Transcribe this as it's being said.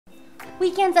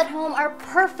Weekends at home are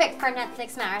perfect for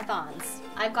Netflix marathons.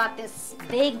 I've got this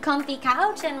big comfy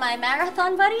couch and my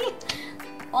marathon buddy.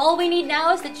 All we need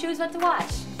now is to choose what to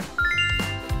watch.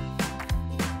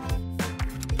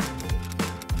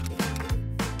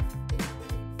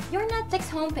 Your Netflix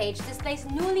homepage displays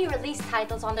newly released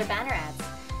titles on their banner ads.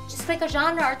 Just click a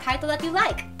genre or title that you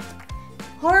like.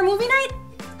 Horror movie night?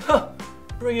 Huh,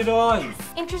 bring it on!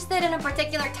 Interested in a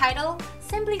particular title?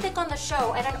 Simply click on the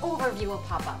show and an overview will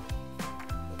pop up.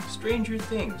 Stranger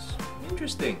Things.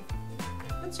 Interesting.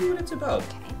 Let's see what it's about.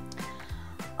 Okay.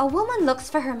 A woman looks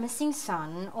for her missing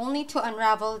son, only to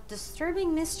unravel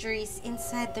disturbing mysteries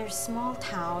inside their small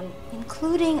town,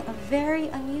 including a very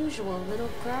unusual little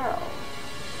girl.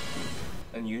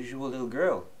 Unusual little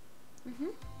girl.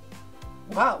 Mm-hmm.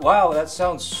 Wow, that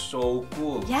sounds so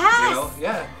cool. Yes! You know,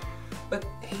 yeah. But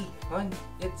hey, hon,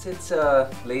 it's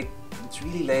late. It's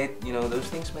really late. You know, those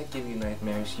things might give you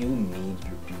nightmares. You need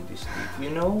your beauty sleep, you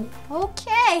know?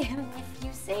 Okay, if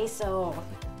you say so.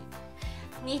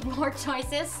 Need more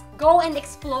choices? Go and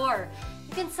explore.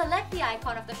 You can select the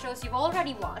icon of the shows you've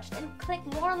already watched and click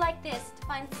more like this to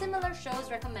find similar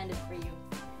shows recommended for you.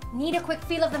 Need a quick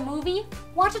feel of the movie?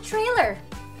 Watch a trailer.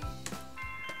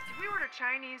 Did we order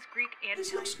Chinese, Greek, and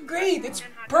This looks great. It's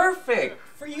perfect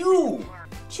for you.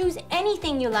 Choose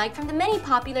anything you like from the many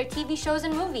popular TV shows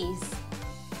and movies.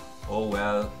 Oh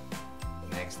well,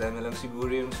 next time na lang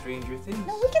siguro yung Stranger Things.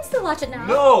 No, we can still watch it now.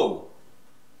 No!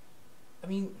 I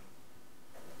mean,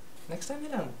 next time na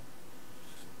lang.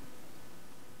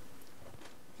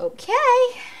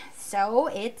 Okay, so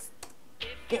it's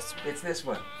this one. It's this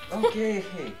one. Okay.